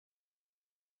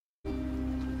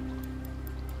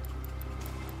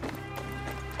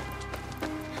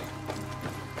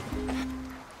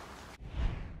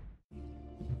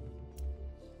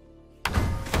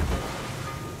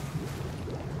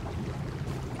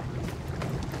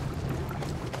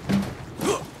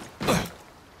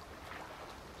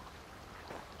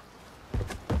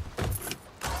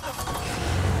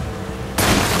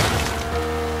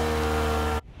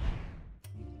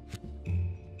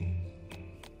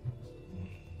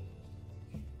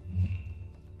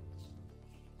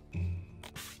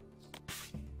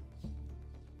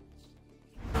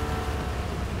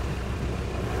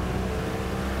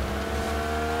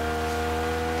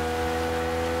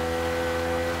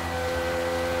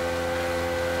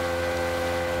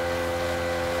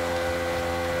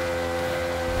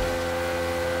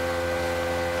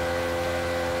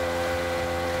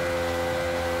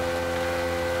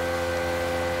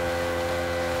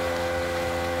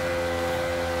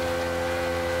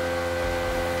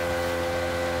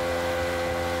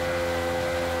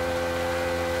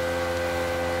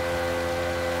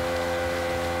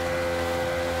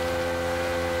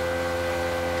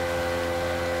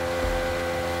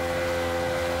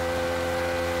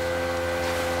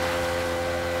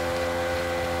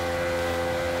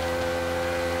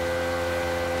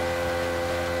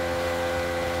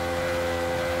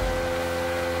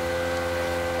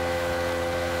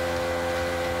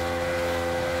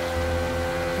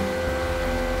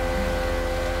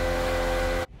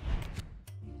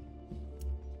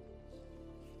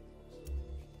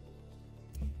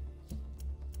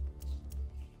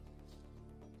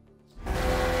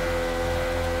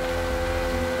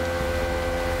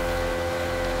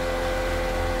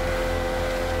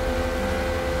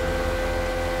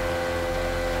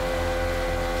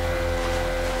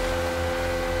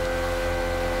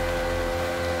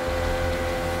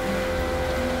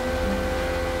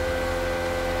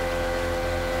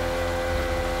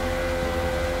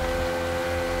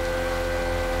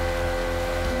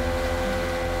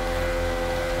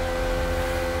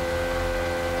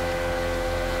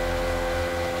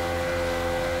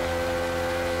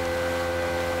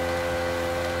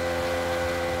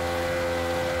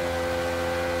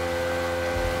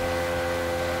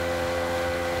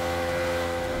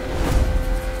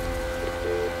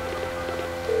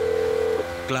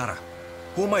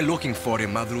Who am I looking for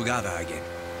in Madrugada again?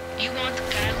 You want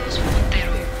Carlos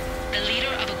Montero, the leader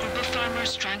of a group of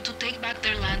farmers trying to take back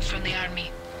their land from the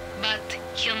army. But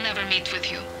he'll never meet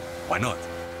with you. Why not?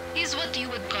 He's what you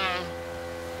would call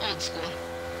old school.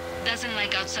 Doesn't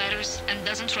like outsiders and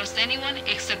doesn't trust anyone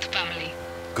except family.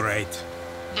 Great.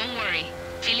 Don't worry,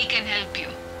 Philly can help you.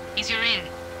 He's your in.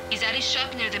 He's at his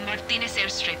shop near the Martinez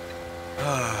airstrip.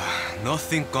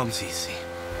 Nothing comes easy.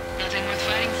 Nothing worth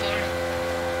fighting for.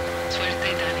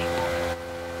 Suerte, Danny.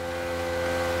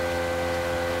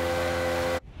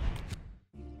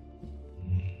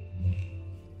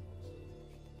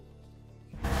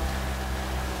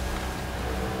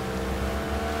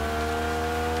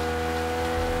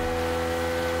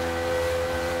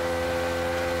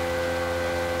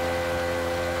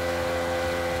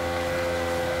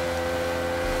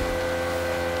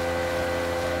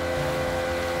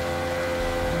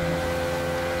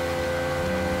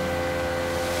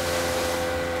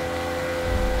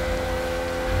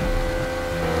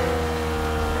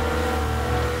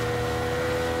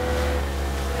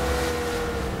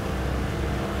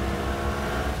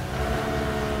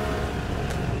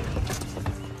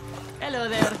 Hello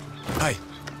there. Hi.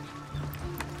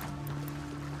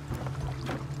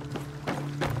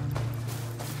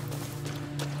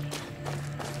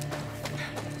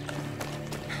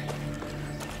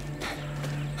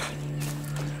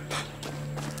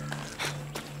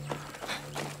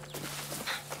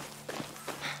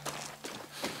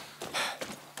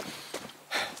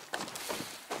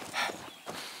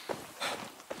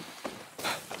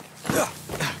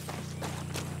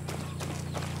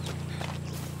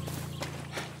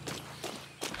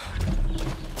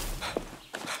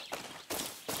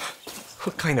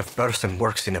 What kind of person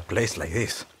works in a place like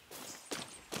this?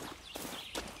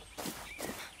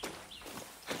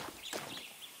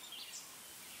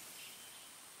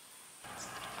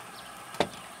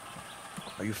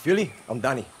 Are you Philly? I'm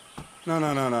Danny. No.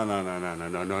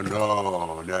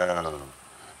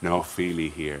 No Philly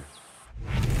here.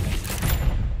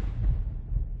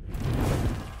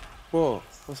 Whoa,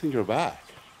 what's in your bag?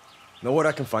 Know where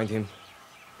I can find him?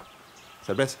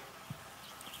 Cerveza.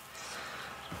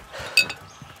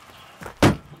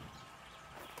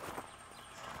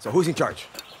 So who's in charge?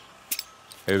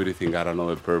 Everything got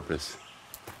another purpose.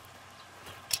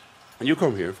 And you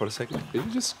come here for a second. You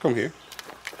just come here.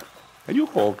 And you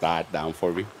hold that down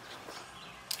for me.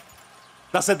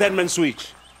 That's a dead man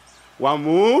switch. One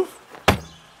move.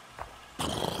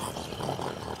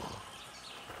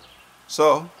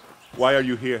 So, why are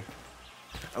you here?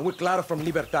 I'm with Clara from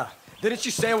Libertad. Didn't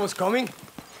she say I was coming?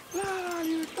 Clara,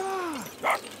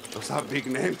 Libertad. Those are big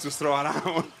names to throw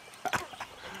around.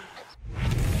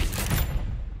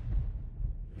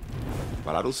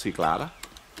 But I don't see Clara.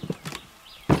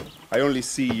 I only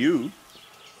see you.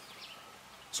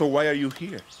 So why are you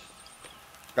here?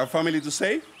 Got family to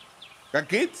save? Got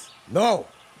kids? No.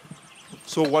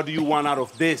 So what do you want out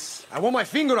of this? I want my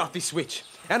finger off this switch.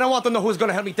 And I want to know who's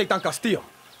gonna help me take down Castillo.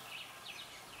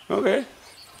 Okay.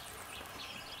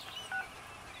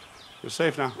 You're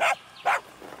safe now.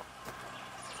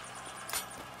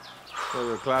 So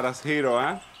you're Clara's hero,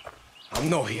 huh? I'm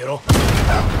no hero.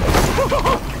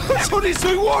 So this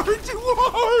is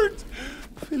word!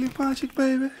 Philly Magic,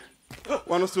 baby.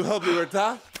 Want us to help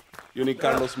Libertad? You need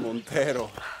Carlos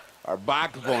Montero, our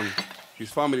backbone.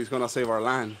 His family is gonna save our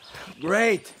land.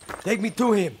 Great. Take me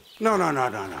to him. No.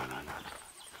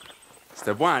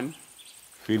 Step one,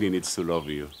 Philly needs to love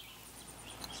you.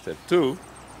 Step two,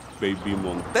 baby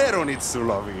Montero needs to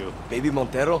love you. Baby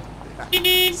Montero?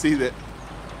 See that?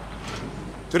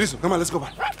 Chorizo, come on, let's go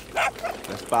back.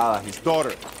 La Espada, his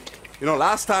daughter. You know,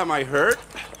 last time I heard,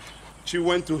 she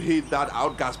went to hit that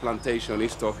outcast plantation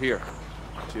east of here.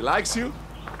 She likes you,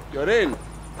 you're in.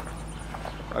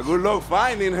 A good luck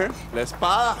finding her. La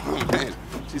Espada, oh man,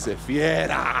 she's a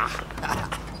fiera.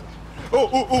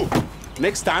 Oh.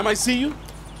 Next time I see you,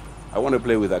 I want to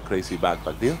play with that crazy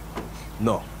backpack, deal?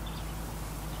 No.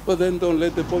 But then don't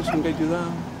let the poison get you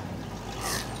down.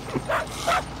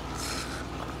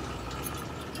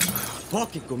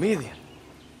 Fucking comedian.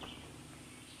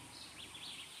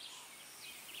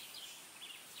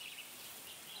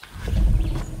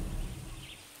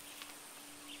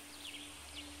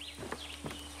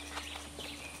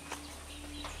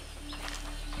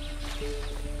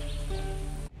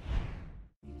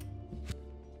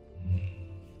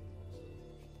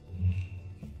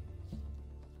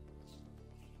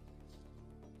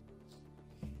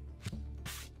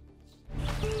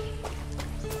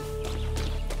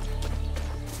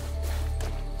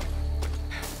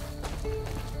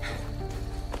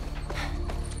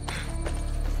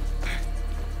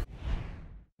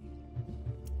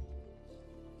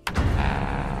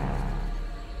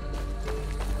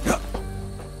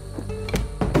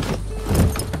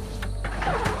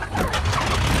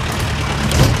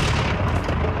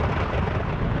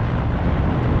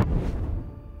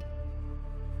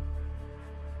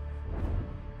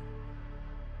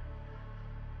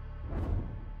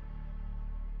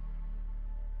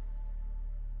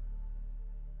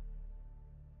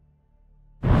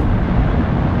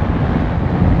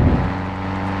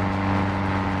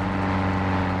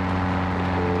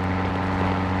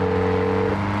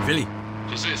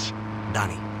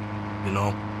 Danny. You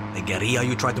know, the guerrilla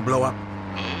you tried to blow up?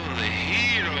 Oh, the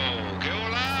hero! Que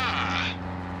hola!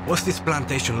 What's this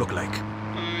plantation look like?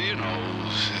 You know,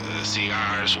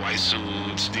 cigars, white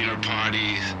suits, dinner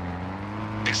parties.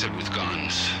 Except with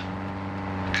guns.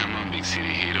 Come on, big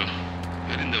city hero.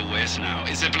 You're in the West now.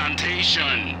 It's a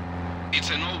plantation. It's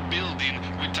an old building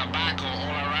with tobacco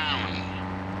all around.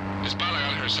 Espada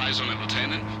got her sights on the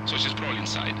lieutenant, so she's probably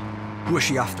inside. Who is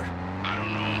she after? I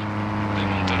don't know. The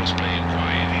Monteros play it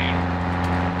quiet here.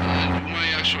 You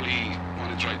might actually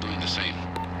want to try doing the same.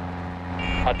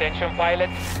 Attention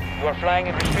pilots, you are flying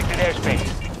in restricted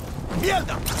airspace.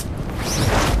 Mierda!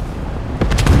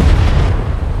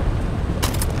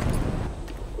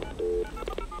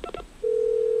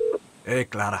 Hey,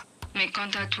 Clara. Make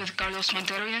contact with Carlos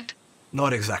Montero yet?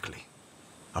 Not exactly.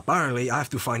 Apparently, I have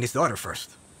to find his daughter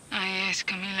first. Ah, yes,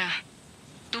 Camila.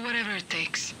 Do whatever it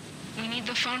takes. We need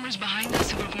the farmers behind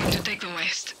us if we're going to take the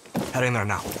West. Heading there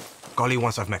now. Call you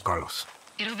once I've met Carlos.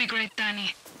 It'll be great,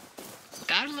 Danny.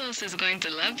 Carlos is going to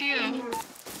love you.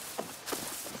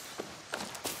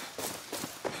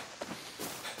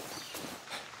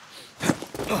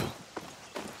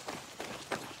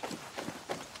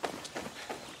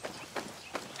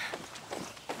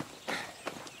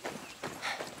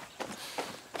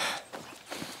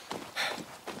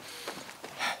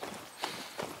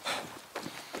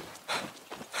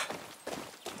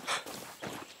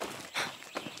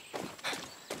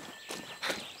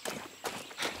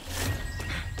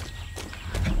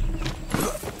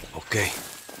 Okay.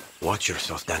 Watch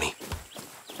yourself, Danny.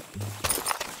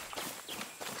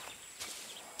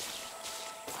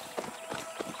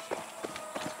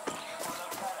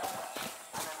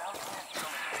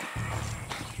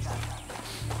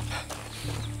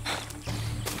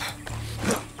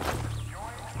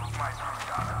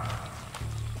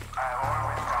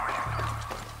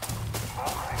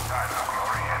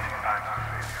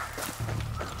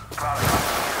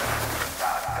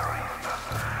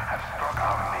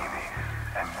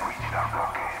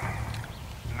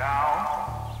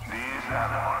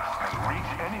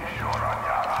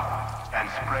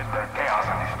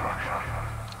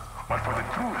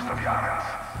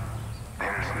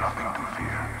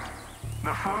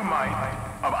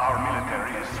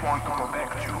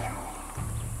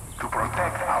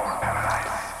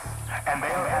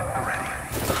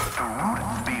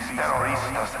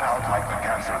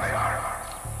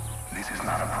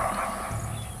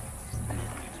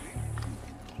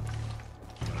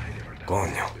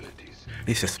 Coño.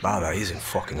 This espada isn't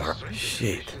fucking her.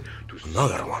 Shit.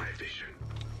 Another one.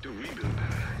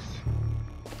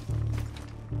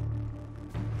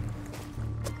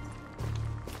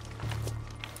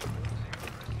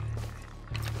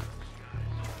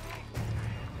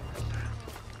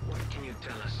 What can you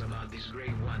tell us about this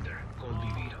great wonder called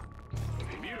Viviro?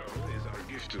 Viviro is our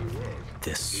gift to the world.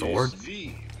 This sword?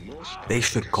 They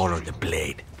should call her the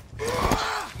Blade.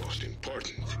 Most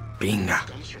important. Binga.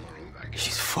 Comes from our own backyard.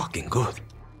 She's fucking good.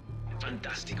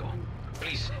 Fantástico.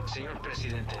 Please, señor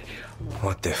presidente.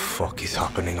 What the fuck is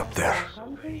happening up there?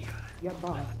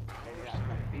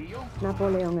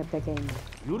 Napoleon es pequeño.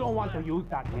 You don't want to use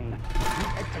that name. You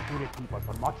executed people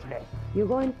for much less. You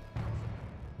going?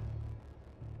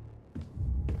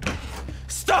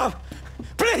 Stop!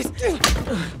 Please!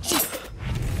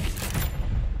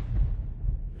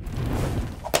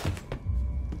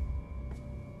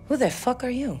 Who the fuck are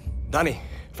you? Danny,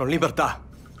 from Libertad.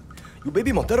 You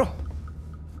baby Montero?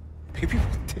 Baby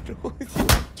Montero?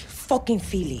 Fucking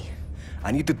Philly.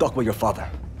 I need to talk with your father.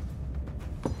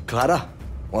 Clara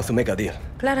wants to make a deal.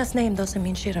 Clara's name doesn't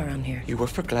mean shit around here. You work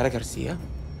for Clara Garcia?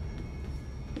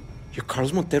 You're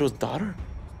Carlos Montero's daughter?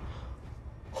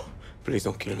 Please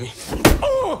don't kill me.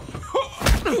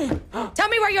 Tell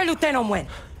me where your lieutenant went.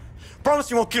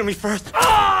 Promise you won't kill me first.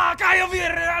 Ah! Cayo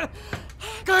Villarreal!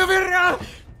 Cayo Villarreal!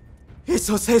 It's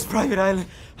Jose's private island.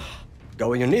 Got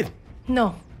what you need.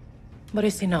 No, but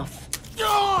it's enough.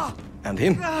 And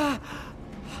him.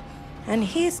 And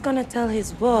he's gonna tell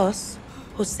his boss,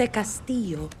 Jose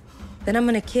Castillo, that I'm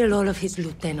gonna kill all of his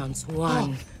lieutenants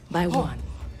one by one.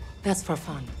 That's for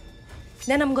fun.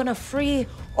 Then I'm gonna free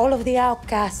all of the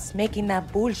outcasts making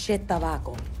that bullshit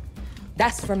tobacco.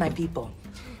 That's for my people.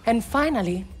 And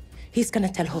finally, he's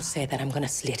gonna tell Jose that I'm gonna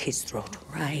slit his throat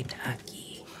right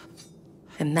aquí.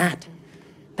 And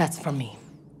that's for me.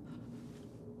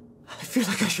 I feel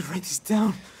like I should write this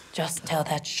down. Just tell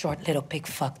that short little pig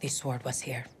fuck this sword was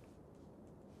here.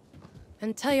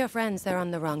 And tell your friends they're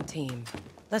on the wrong team.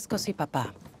 Let's go see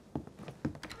Papa.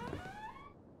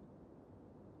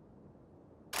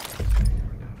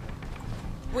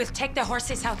 We'll take the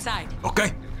horses outside. Okay.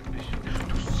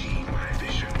 To see my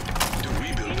vision. To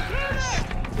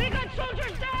We got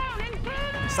soldiers down!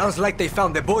 Intruders! Sounds like they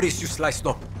found the bodies you sliced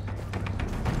up.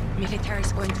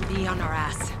 Military's going to be on our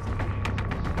ass.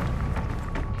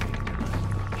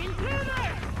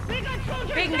 Intruders! We got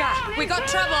soldiers Binga! down! We got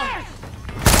trouble!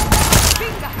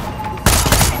 Binga!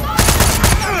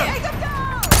 Take them down!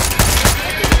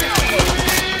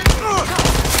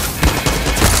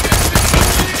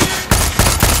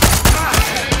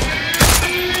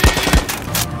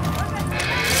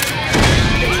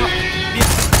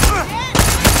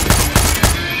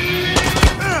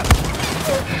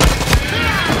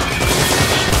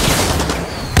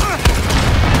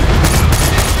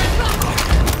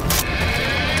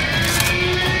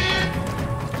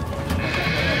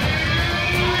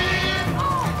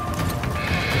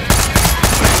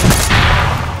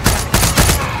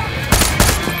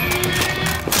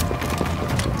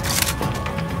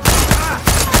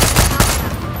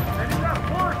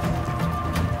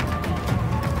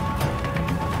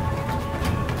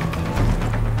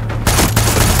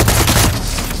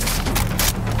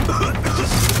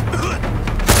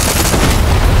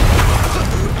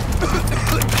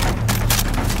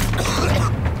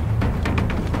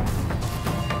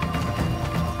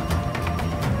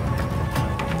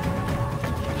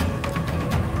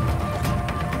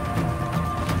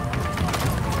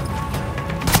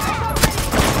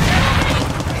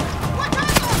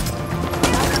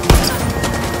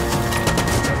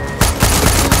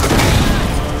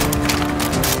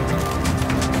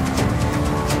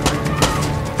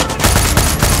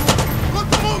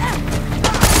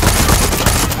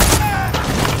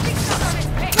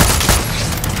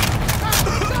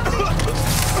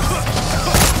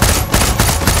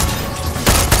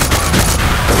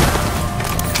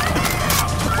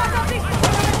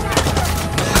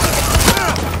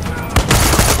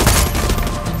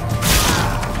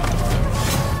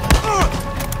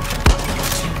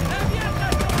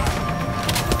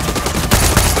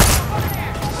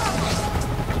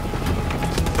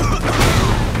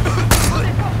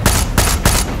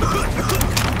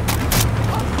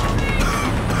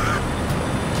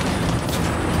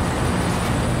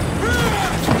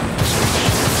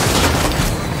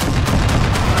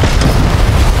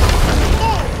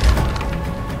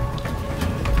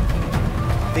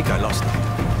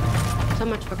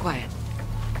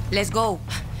 Let's go.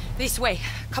 This way.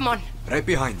 Come on. Right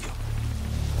behind you.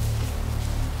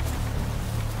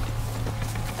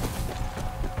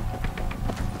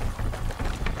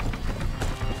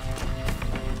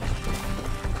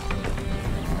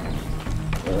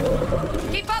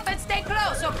 Keep up and stay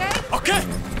close, okay? Okay!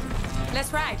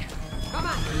 Let's ride. Come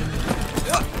on.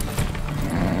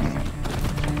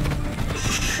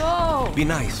 So... Be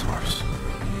nice, horse.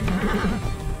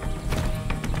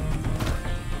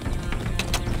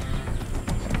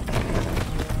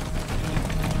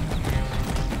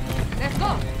 Let's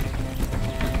go.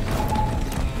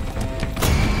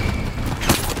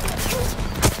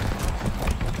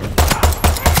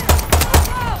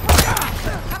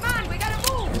 Come on, we gotta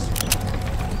move.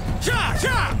 Ja,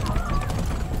 ja!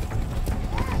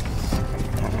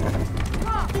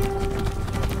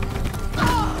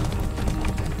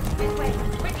 This way,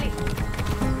 quickly.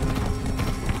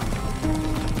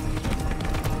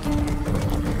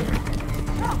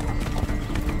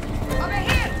 Over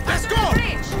here. Let's under go. the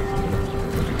bridge.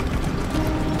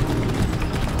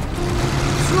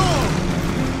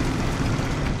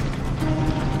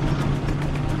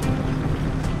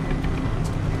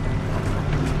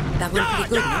 That went pretty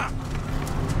good, no?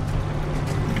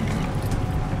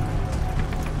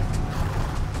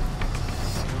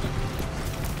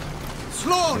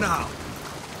 Slow now!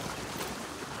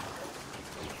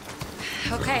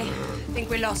 Okay, think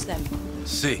we lost them.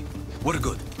 See, we're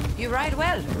good. You ride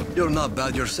well. You're not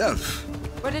bad yourself.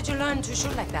 Where did you learn to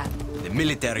shoot like that? The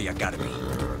military academy.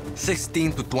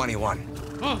 16 to 21.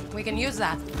 We can use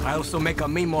that. I also make a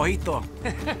mean mojito.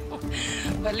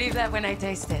 But leave that when I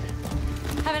taste it.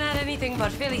 Haven't had anything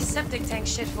but Philly septic tank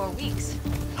shit for weeks.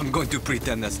 I'm going to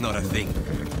pretend that's not a thing.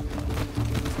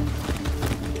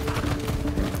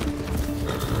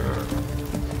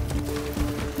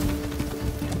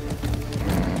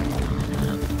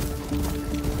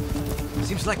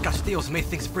 Seems like Castillo's made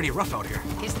things pretty rough out here.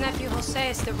 His nephew Jose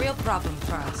is the real problem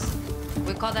for us.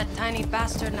 We call that tiny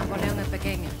bastard Napoleon el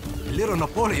Pequeño. Little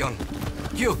Napoleon.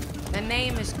 Cute. The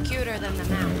name is cuter than the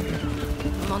man.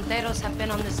 The Monteros have been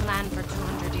on this land for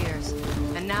 200 years,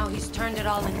 and now he's turned it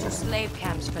all into slave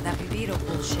camps for that Viviro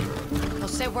bullshit.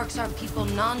 Jose works our people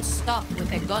non-stop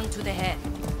with a gun to the head.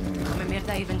 Come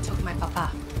Mierda even took my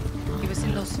papa. He was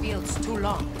in those fields too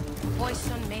long.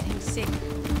 Poison made him sick.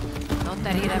 Not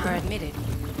that he'd ever admit it.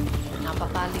 Now Now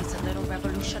Papa leads a little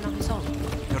revolution of his own.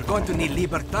 You're going to need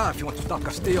libertad if you want to stop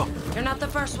Castillo. You're not the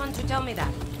first one to tell me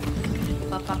that.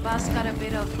 But Papa's got a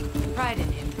bit of pride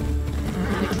in him.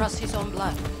 And he trusts his own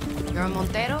blood. You're a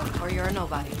Montero or you're a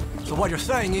nobody. So what you're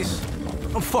saying is,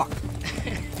 I'm fucked.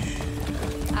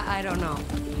 I don't know.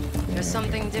 There's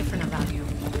something different about you.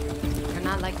 You're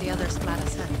not like the other Splata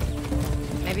said.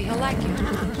 Maybe he'll like you.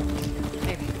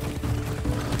 Maybe.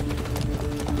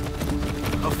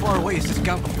 How far away is this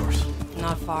camp of yours?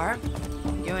 Not far.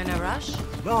 You in a rush?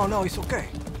 No, it's okay.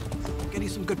 Getting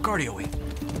some good cardio in.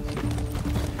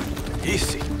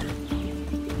 Easy.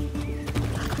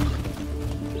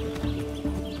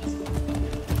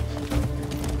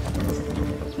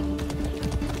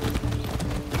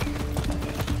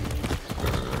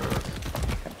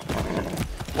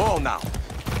 Whoa now.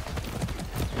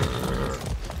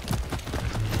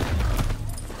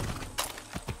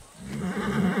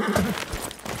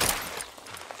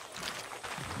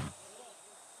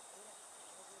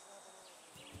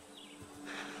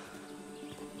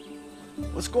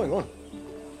 What's going on?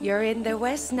 You're in the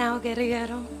West now,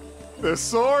 guerrillero. The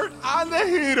sword and the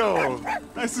hero.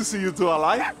 Nice to see you two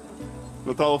alive.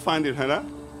 No trouble finding her,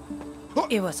 huh?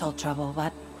 It was all trouble,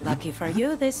 but lucky for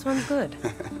you, this one's good.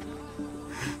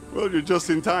 Well, you're just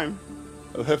in time.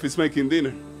 El Jefe's making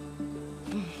dinner.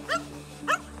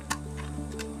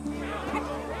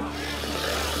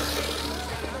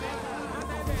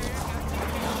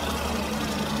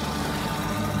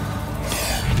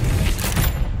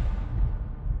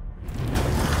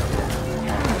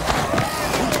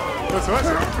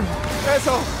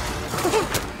 Eso.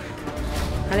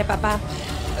 Dale, papá.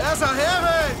 ¡Esa,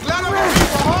 jefe! ¡Claro,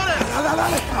 cojones!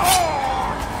 ¡Dale!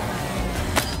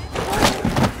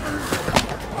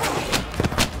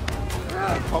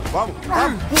 ¡Vamos!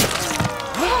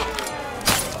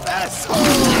 ¡Eso!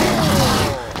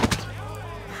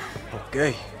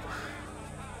 Okay.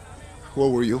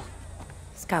 What were you?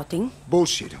 Scouting.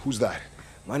 Bullshit. Who's that?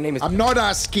 My name is... I'm not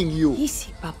asking you.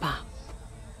 Easy, papa.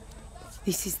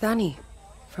 This is Danny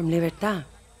from Libertad.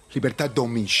 Libertad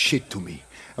don't mean shit to me.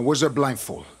 And where's her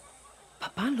blindfold?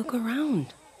 Papa, look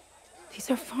around. These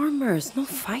are farmers, no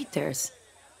fighters.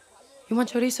 You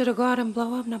want Chorizo to go out and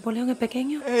blow up Napoleon el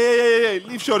Pequeño? Hey,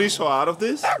 leave Chorizo out of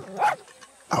this.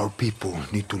 Our people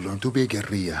need to learn to be a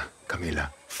guerrilla, Camila.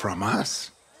 From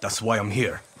us. That's why I'm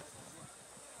here.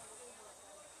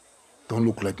 Don't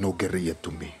look like no guerrilla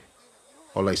to me.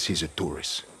 All I see is a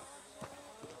tourist.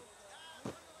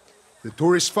 The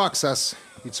tourist fucks us.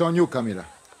 It's on you, Camila.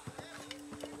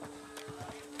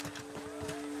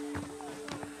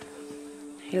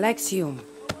 He likes you.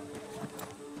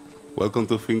 Welcome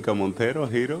to Finca Montero,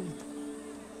 hero.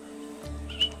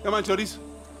 Come on, Chorizo.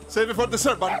 Save it for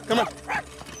dessert, buddy. Come on.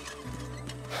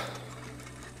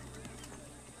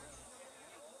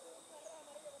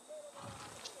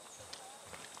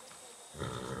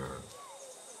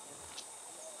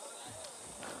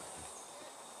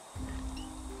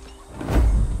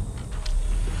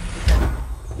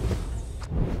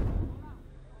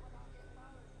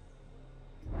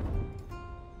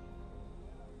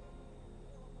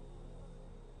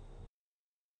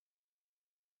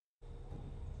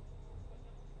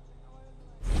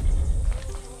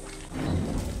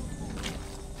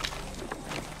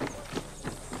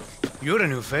 You're a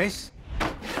new face.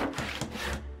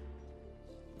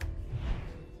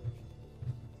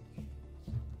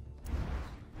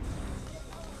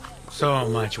 So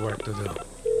much work to do.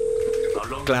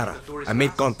 Clara, I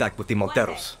made contact with the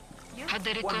Monteros. How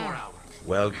did it go?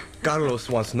 Well, Carlos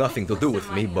wants nothing to do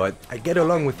with me, but I get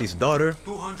along with his daughter.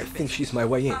 I think she's my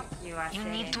way in. You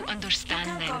need to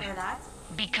understand them.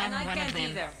 Become one of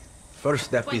them. First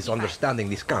step is understanding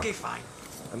this camp.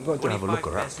 I'm going to have a look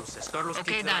around.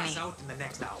 Okay, Danny.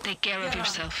 Take care of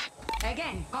yourself.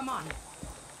 Again, come on.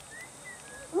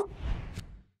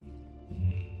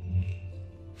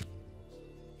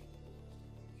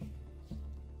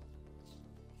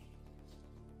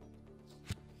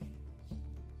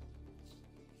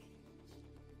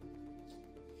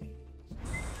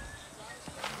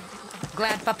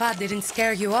 Glad Papa didn't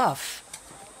scare you off.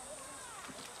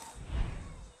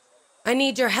 I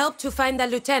need your help to find the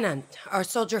lieutenant. Our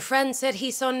soldier friend said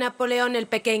he's on Napoleon el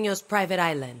Pequeño's private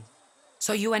island.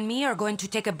 So you and me are going to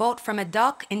take a boat from a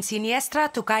dock in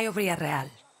Siniestra to Cayo Villarreal.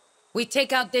 We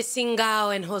take out this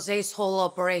Singao and Jose's whole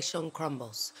operation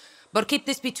crumbles. But keep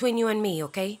this between you and me,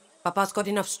 okay? Papa's got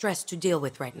enough stress to deal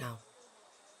with right now.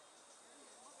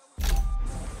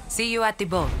 See you at the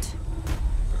boat.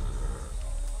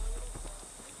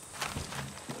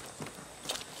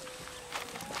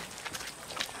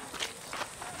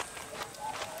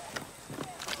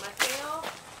 Mateo,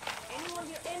 anyone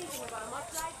hear anything about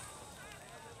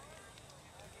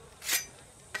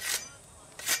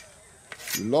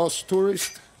You lost,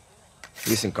 tourist?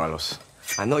 Listen, Carlos.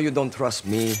 I know you don't trust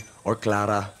me, or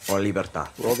Clara, or Libertad.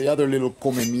 Or the other little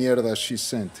come mierda she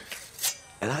sent.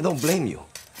 And I don't blame you.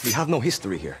 We have no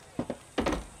history here.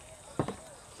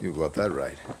 You got that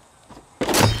right.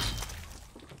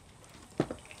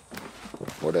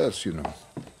 What else you know?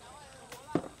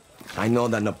 I know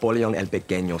that Napoleon El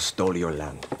Pequeño stole your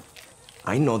land.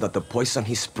 I know that the poison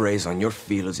he sprays on your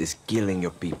fields is killing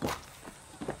your people.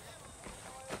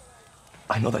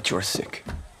 I know that you're sick.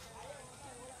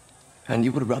 And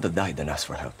you would rather die than ask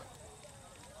for help.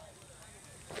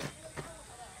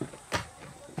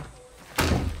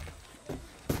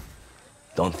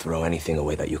 Don't throw anything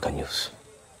away that you can use.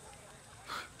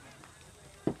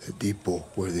 The depot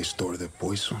where they store the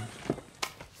poison.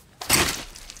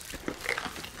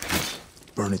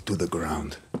 Burn it to the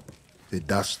ground. The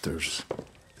dusters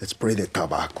that spray the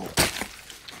tobacco.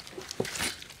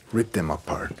 Rip them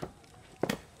apart.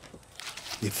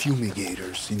 The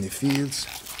fumigators in the fields.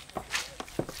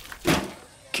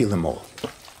 Kill them all.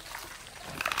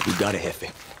 You got it, Jefe.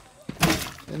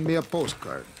 Send me a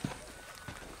postcard.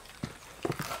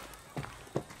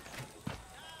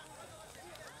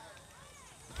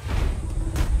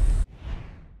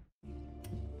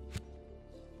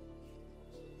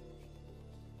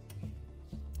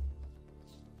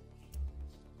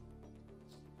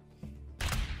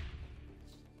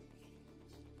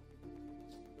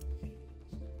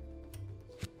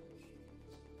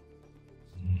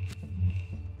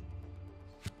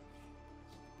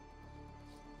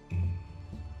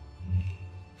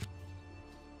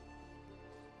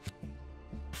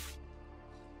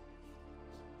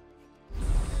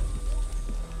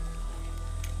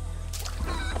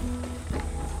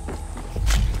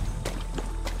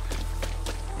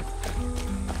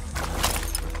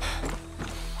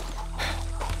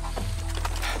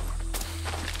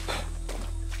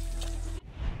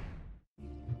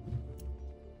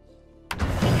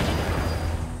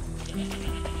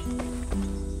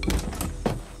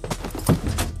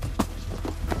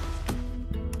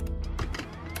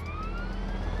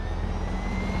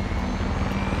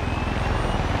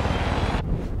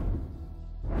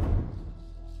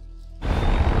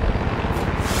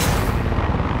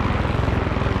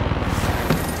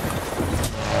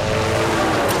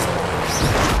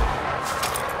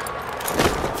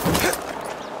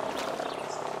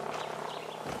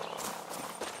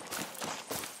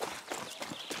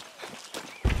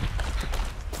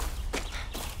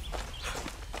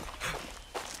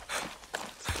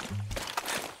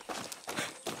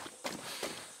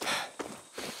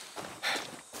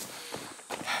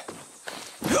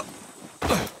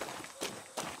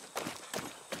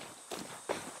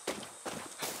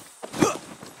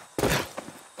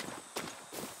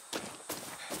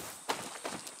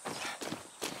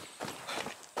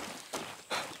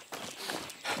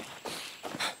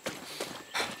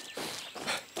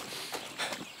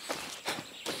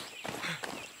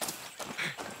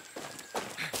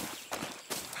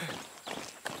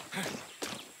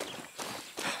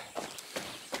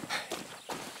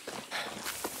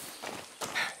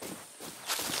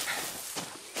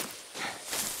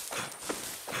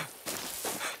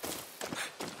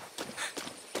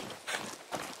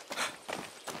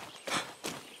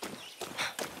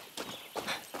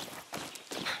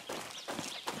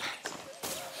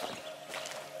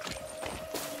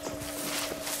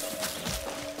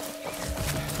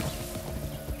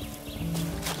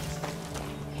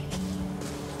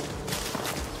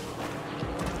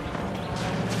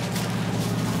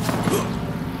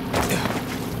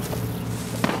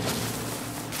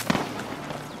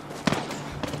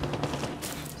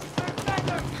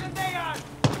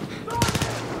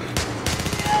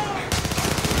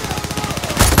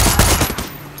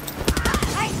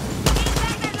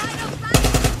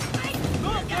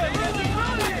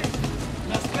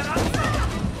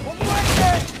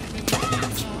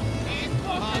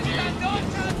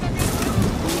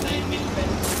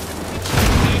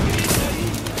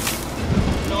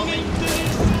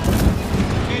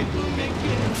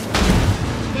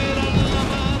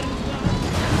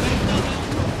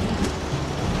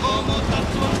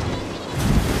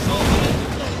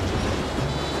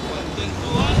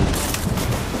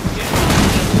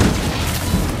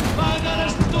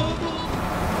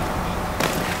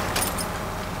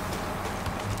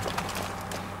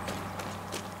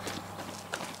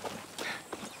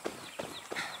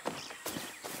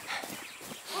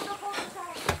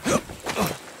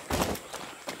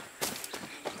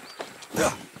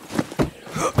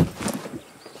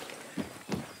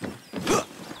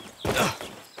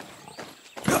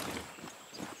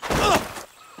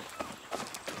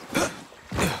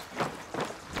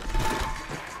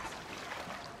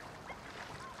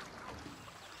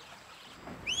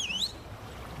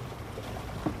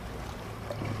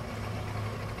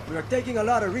 We are taking a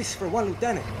lot of risks for one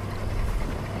lieutenant.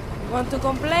 Want to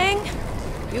complain?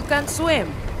 You can't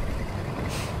swim.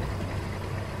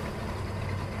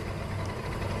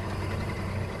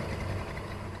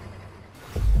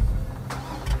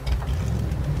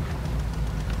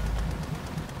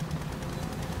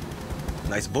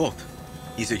 Nice boat.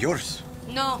 Is it yours?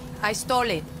 No, I stole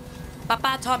it.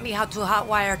 Papa taught me how to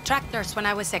hotwire tractors when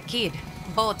I was a kid.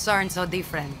 Boats aren't so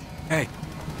different. Hey,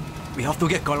 we have to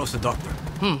get Carlos a doctor.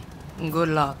 Good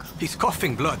luck. He's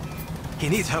coughing blood. He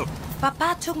needs help.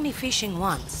 Papa took me fishing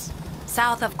once,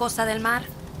 south of Costa del Mar.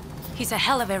 He's a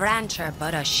hell of a rancher,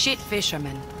 but a shit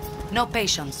fisherman. No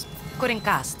patience. Couldn't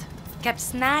cast. Kept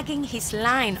snagging his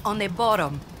line on the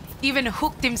bottom. Even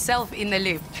hooked himself in the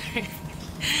lip.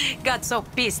 Got so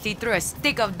pissed he threw a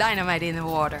stick of dynamite in the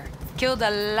water. Killed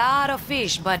a lot of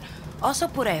fish, but also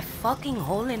put a fucking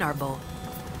hole in our boat.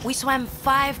 We swam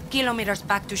 5 kilometers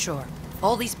back to shore.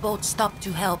 All these boats stopped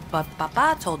to help, but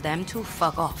Papa told them to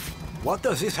fuck off. What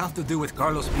does this have to do with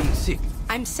Carlos being sick?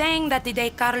 I'm saying that the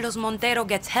day Carlos Montero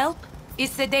gets help,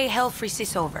 it's the day hell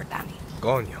freezes over, Danny.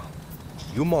 Coño.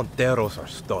 You Monteros are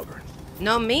stubborn.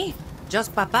 Not me,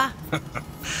 just Papa.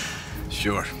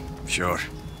 Sure.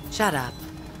 Shut up.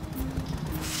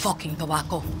 Fucking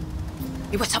tobacco.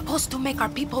 It was supposed to make our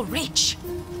people rich.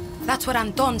 That's what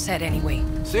Anton said anyway.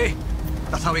 See?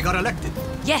 That's how he got elected.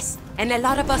 Yes, and a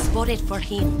lot of us voted for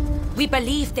him. We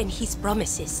believed in his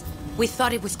promises. We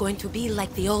thought it was going to be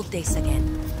like the old days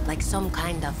again. Like some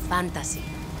kind of fantasy.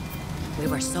 We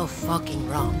were so fucking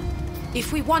wrong.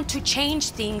 If we want to change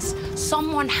things,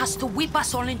 someone has to whip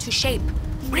us all into shape.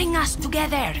 Bring us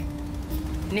together.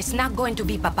 And it's not going to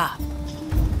be Papa.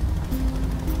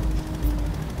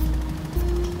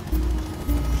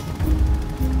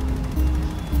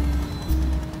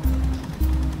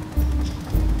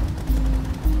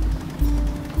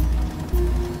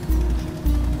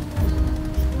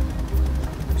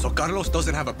 So Carlos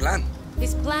doesn't have a plan?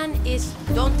 His plan is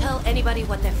don't tell anybody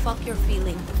what the fuck you're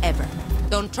feeling, ever.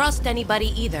 Don't trust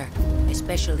anybody either,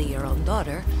 especially your own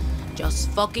daughter. Just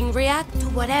fucking react to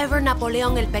whatever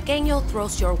Napoleon el Pequeño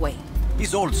throws your way.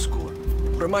 He's old school.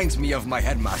 Reminds me of my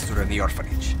headmaster in the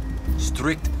orphanage.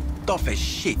 Strict, tough as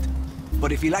shit.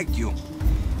 But if he liked you,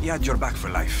 he had your back for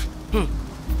life.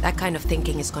 That kind of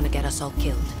thinking is gonna get us all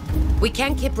killed. We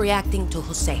can't keep reacting to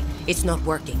Jose. It's not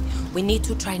working. We need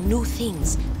to try new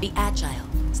things, be agile,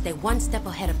 stay one step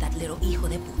ahead of that little hijo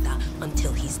de puta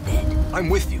until he's dead. I'm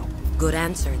with you. Good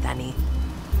answer, Danny.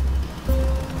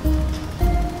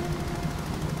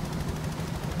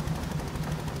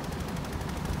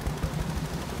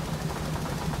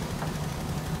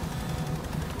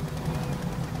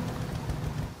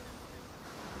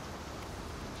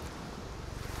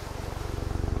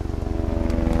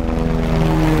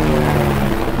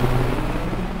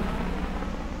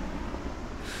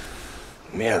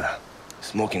 Mierda.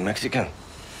 Smoking Mexican?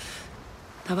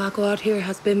 Tobacco out here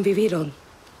has been vivido.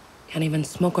 Can't even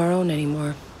smoke our own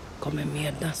anymore. Come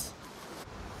mierdas.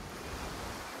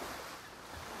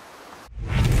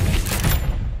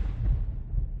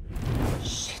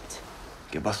 Shit.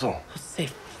 ¿Qué pasó? Jose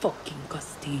fucking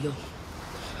Castillo.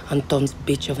 Anton's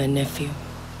bitch of a nephew.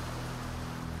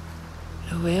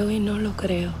 Lo veo y no lo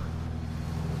creo.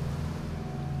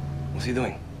 What's he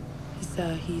doing?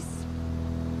 He's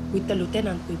with the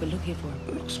lieutenant we were looking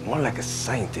for. Looks more like a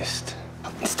scientist.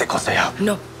 Este cosa.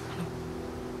 No.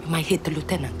 You might hit the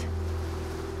lieutenant.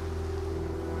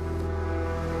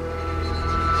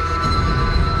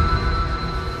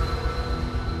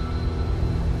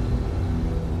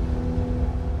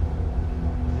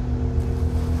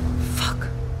 Fuck.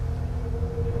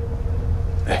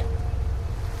 Hey,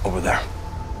 over there.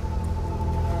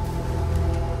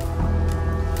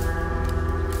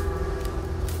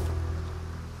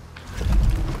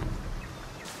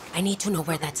 I need to know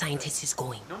where that scientist is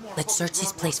going. Let's search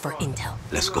his place for intel.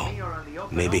 Let's go.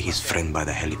 Maybe his friend by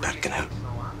the helipad can help.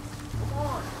 Come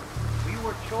on. We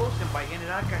were chosen by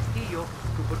General Castillo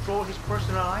to patrol his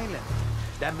personal island.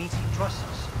 That means he trusts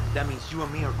us. That means you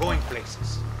and me are going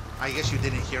places. I guess you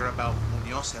didn't hear about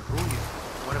Munoz and Rubio.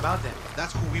 What about them?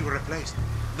 That's who we replaced.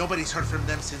 Nobody's heard from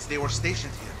them since they were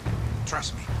stationed here.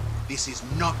 Trust me, this is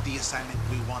not the assignment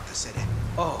we want to set in.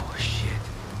 Oh, shit.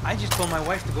 I just told my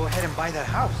wife to go ahead and buy that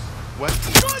house. What?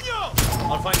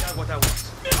 I'll find out what that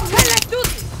was. Okay, let's do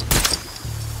this!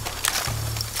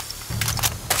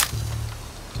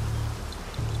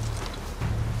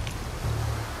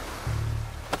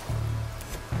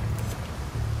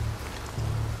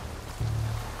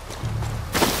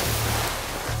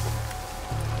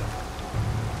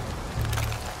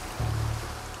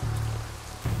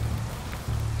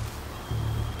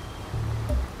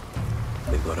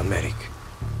 go to Merrick.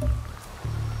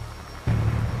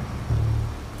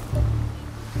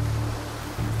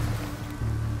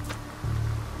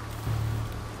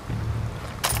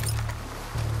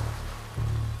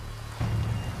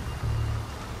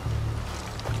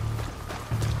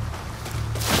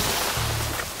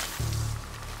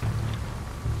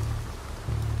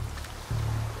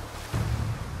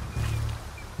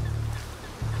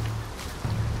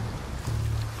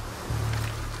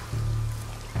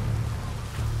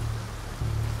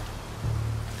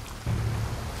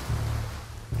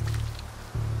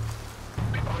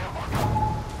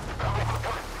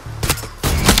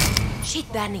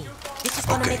 Shit, Danny. This is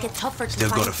gonna make it tougher to Still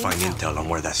find gotta find intel on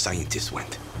where that scientist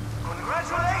went.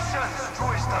 Congratulations,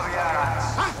 Jewish Taviarans.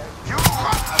 You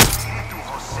have made it to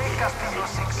Jose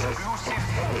Castillo's exclusive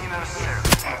inner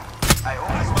circle. I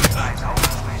always realize how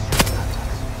precious that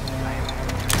is. I am...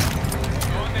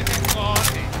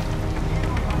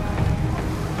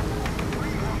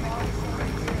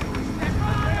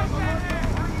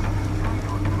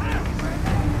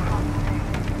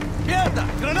 ¡Mierda!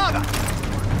 ¡Granada!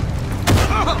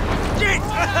 Shit!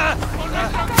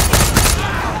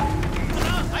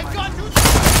 I got you!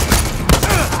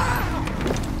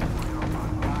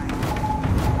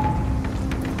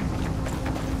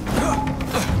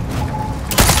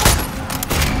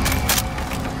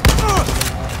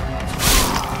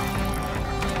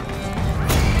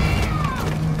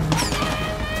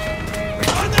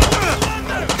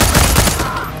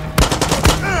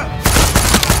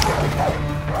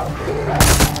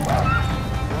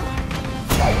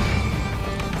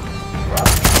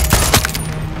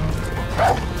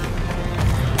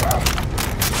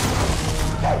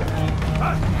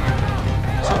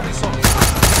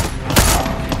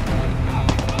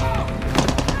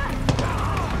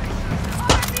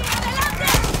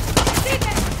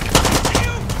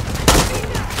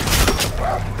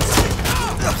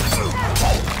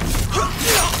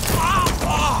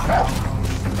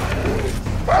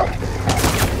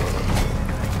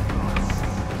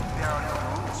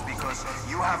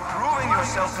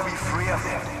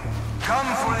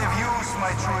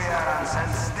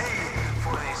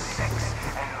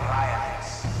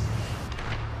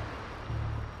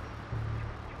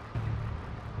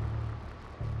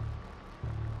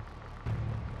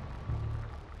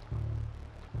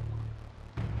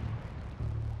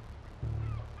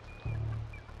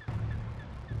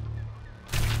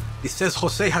 It says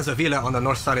Jose has a villa on the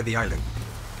north side of the island.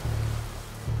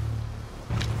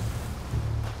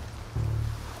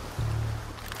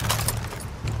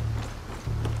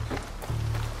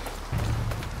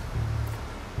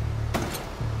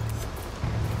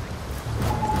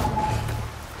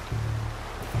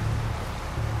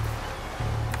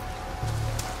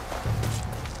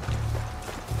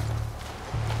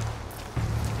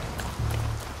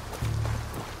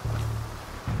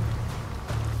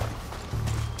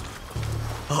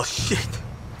 Oh, shit.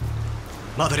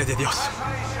 Madre de Dios.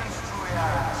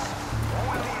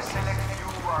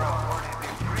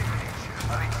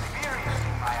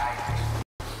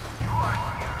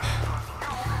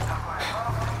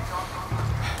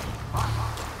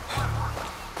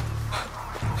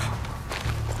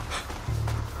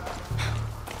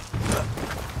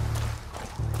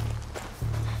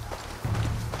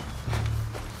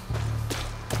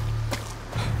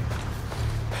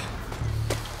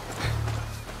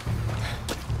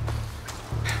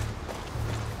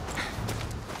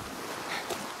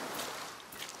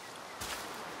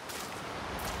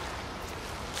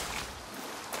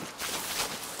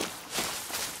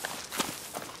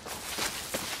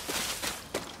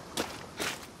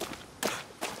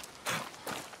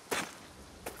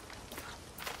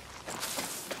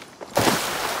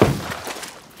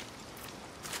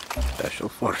 Special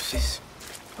forces,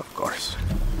 of course.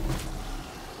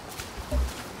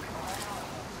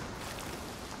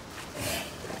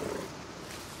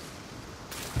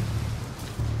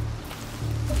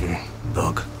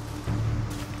 Doug?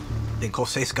 Think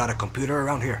Jose's got a computer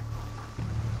around here?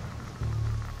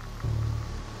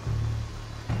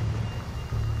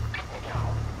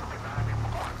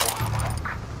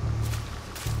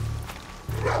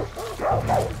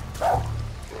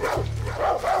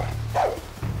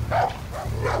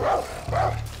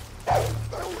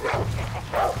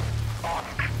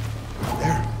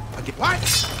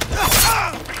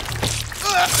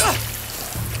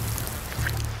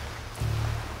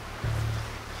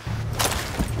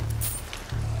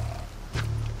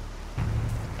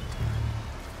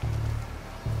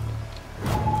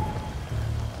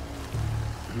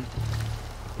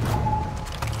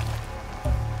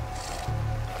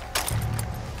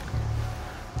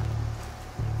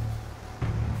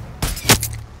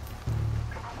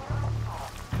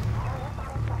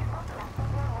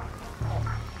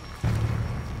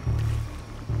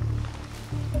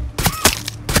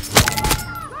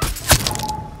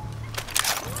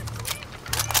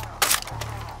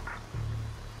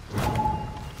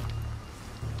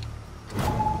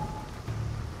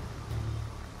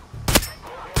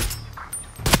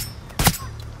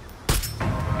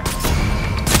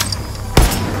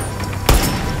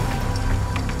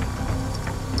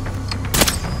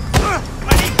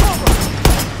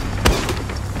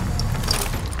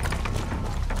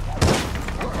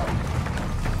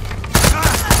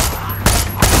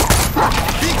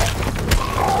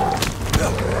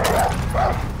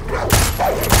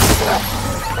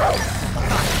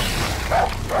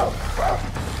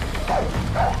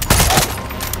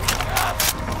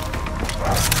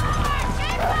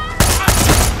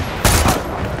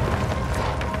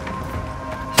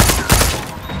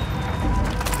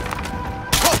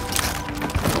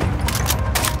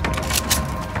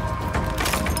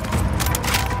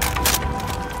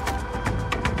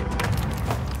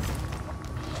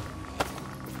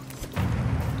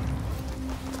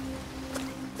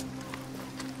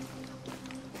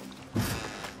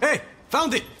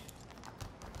 Found it!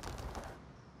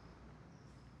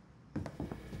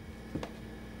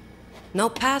 No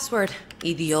password,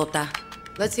 idiota.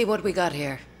 Let's see what we got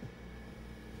here.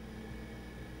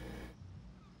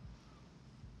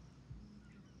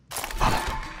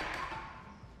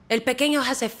 El Pequeño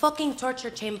has a fucking torture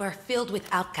chamber filled with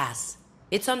outcasts.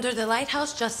 It's under the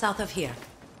lighthouse just south of here.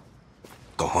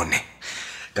 Cojones.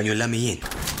 Can you let me in?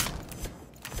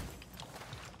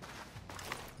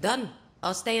 Done.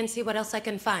 I'll stay and see what else I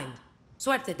can find.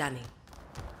 Suerte, Danny.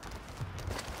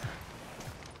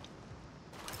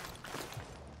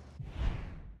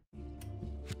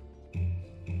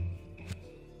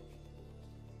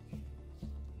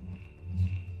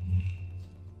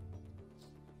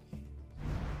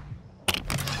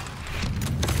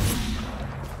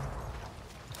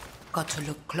 Got to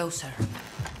look closer.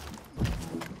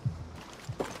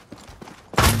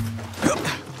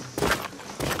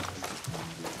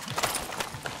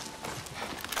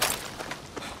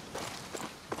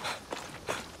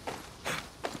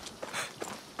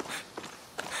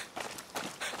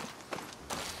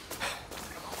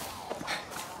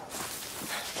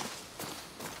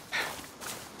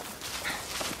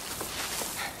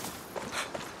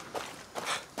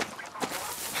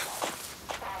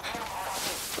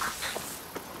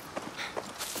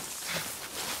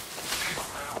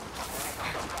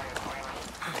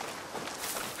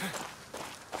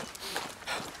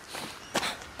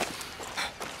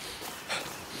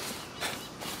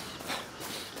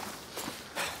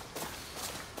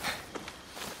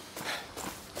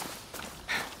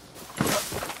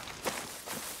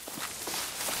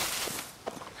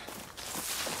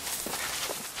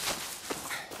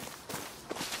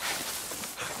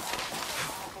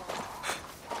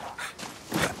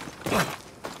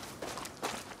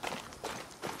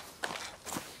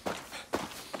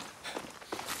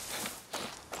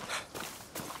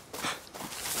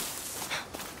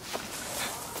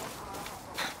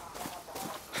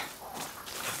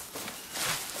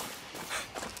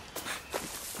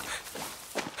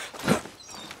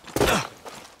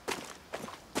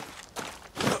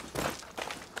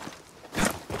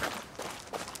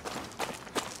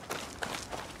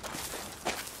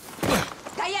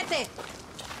 ¡Cállate!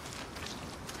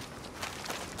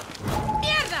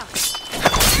 ¡Mierda!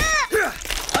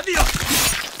 ¡Adiós!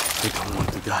 I don't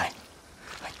want to die.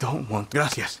 I don't want...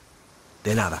 Gracias.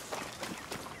 De nada.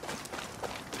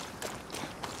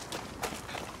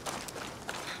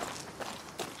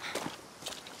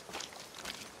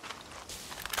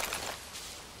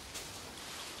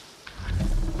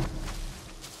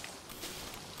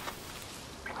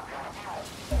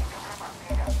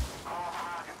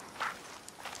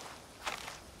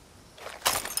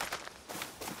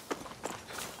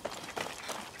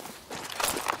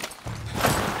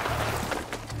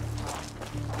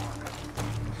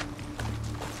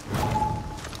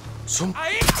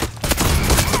 ¡Ahí!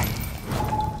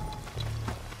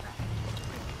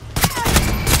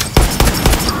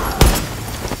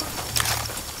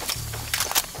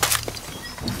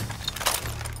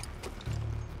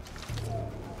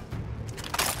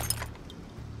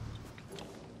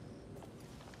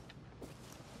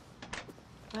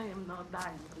 I am not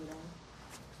dying today.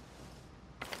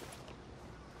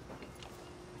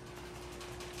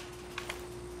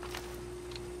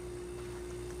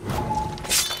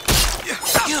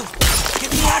 You!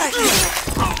 Get me out of here!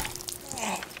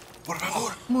 Por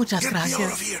favor. Muchas Get me out of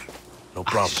gracias. here. No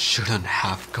problem. I shouldn't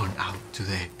have gone out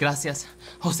today. Gracias.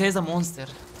 Jose is a monster.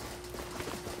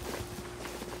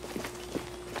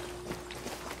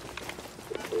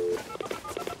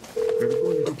 They're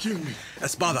going to kill me.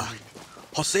 Espada,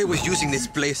 Jose was using this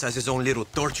place as his own little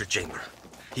torture chamber.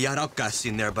 He had outcasts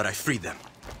in there, but I freed them.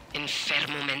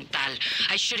 Enfermo mental.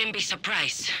 I shouldn't be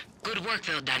surprised. Good work,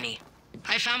 though, Danny.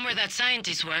 I found where that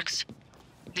scientist works.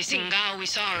 The Singao we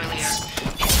saw earlier.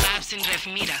 His lab's in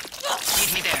Refmira.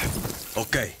 Meet me there.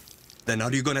 Okay. Then how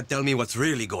are you gonna tell me what's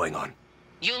really going on?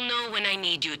 You'll know when I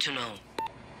need you to know.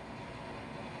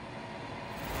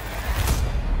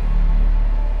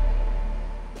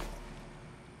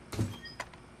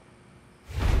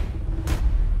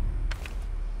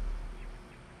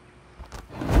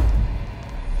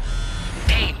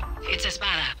 Hey,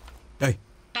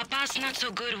 Papa's not so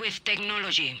good with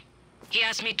technology. He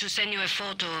asked me to send you a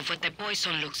photo of what the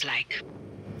poison looks like.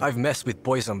 I've messed with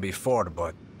poison before,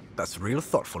 but that's real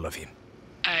thoughtful of him.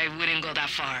 I wouldn't go that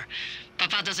far.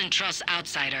 Papa doesn't trust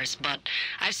outsiders, but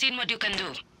I've seen what you can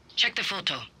do. Check the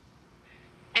photo.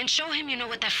 And show him you know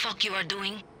what the fuck you are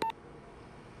doing.